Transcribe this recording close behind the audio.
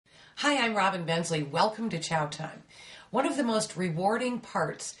Hi, I'm Robin Bensley. Welcome to Chow Time. One of the most rewarding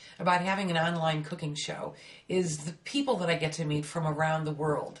parts about having an online cooking show is the people that I get to meet from around the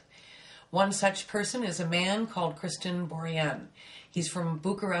world. One such person is a man called Cristian Borian. He's from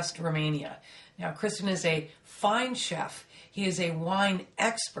Bucharest, Romania. Now, Cristian is a fine chef. He is a wine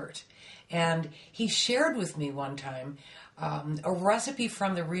expert. And he shared with me one time a recipe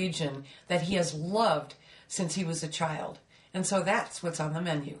from the region that he has loved since he was a child. And so that's what's on the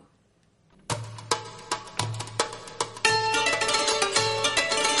menu.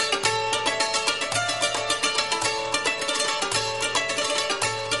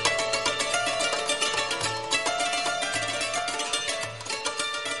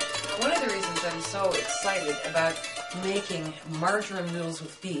 One of the reasons I'm so excited about making marjoram noodles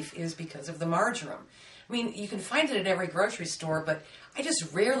with beef is because of the marjoram. I mean, you can find it at every grocery store, but I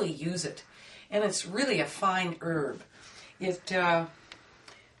just rarely use it. And it's really a fine herb. It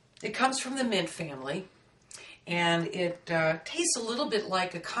comes from the mint family, and it tastes a little bit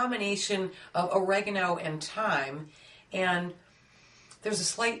like a combination of oregano and thyme, and there's a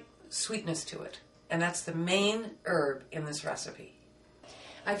slight sweetness to it, and that's the main herb in this recipe.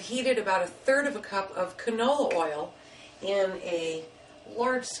 I've heated about 1/3 of a cup of canola oil in a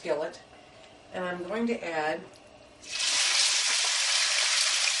large skillet, and I'm going to add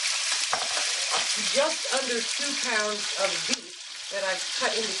just under 2 pounds of beef that I've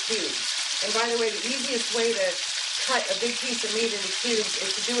cut into cubes. And by the way, the easiest way to cut a big piece of meat into cubes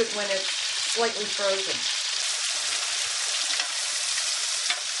is to do it when it's slightly frozen.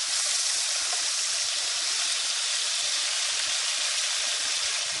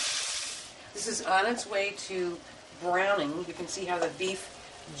 This is on its way to browning. You can see how the beef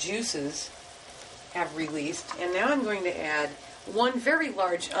juices have released. And now I'm going to add 1 very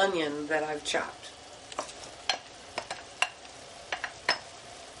large onion that I've chopped.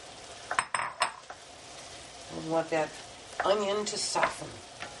 I want that onion to soften.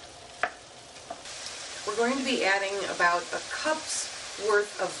 We're going to be adding about a cup's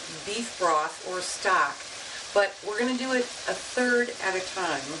worth of beef broth or stock, but we're going to do it 1/3 at a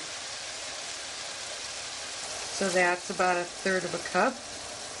time. So that's about 1/3 of a cup.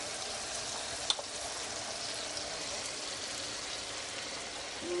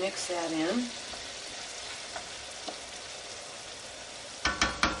 Mix that in.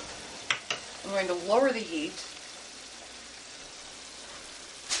 I'm going to lower the heat.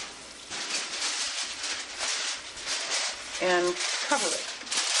 And cover it.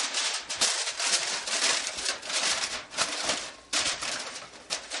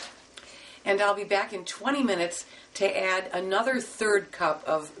 And I'll be back in 20 minutes to add another 1/3 cup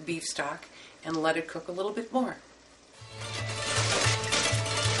of beef stock and let it cook a little bit more.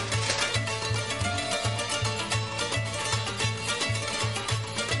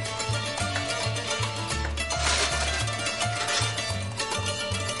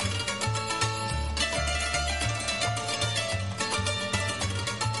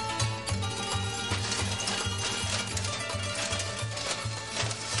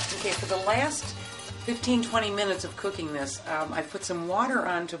 Okay, for the last 15-20 minutes of cooking this, I put some water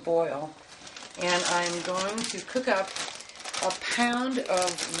on to boil, and I'm going to cook up 1 pound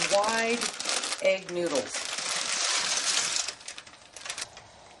of wide egg noodles.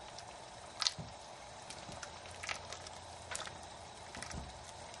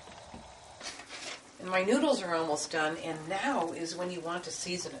 And my noodles are almost done, and now is when you want to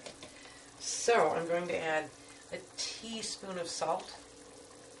season it. So I'm going to add a teaspoon of salt,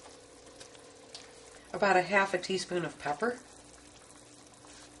 about 1/2 teaspoon of pepper,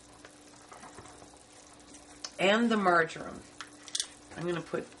 and the marjoram. I'm going to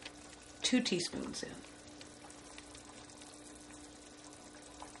put 2 teaspoons in.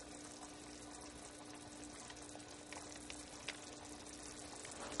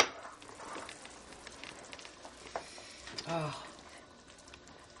 Oh,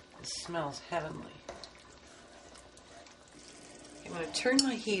 it smells heavenly. I'm going to turn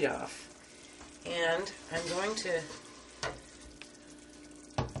my heat off. And I'm going to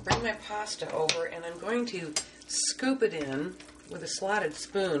bring my pasta over, and I'm going to scoop it in with a slotted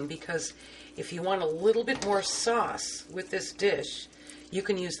spoon, because if you want a little bit more sauce with this dish, you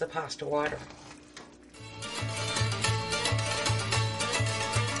can use the pasta water.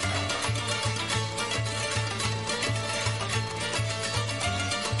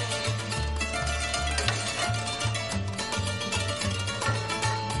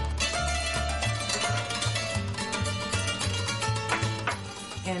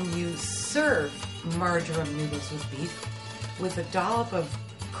 And you serve marjoram noodles with beef with a dollop of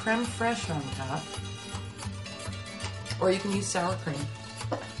creme fraiche on top, or you can use sour cream.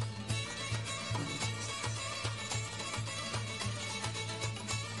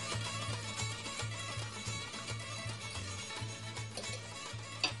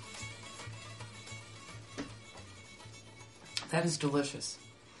 That is delicious.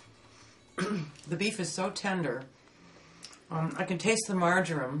 The beef is so tender. I can taste the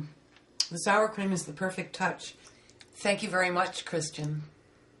marjoram. The sour cream is the perfect touch. Thank you very much, Christian.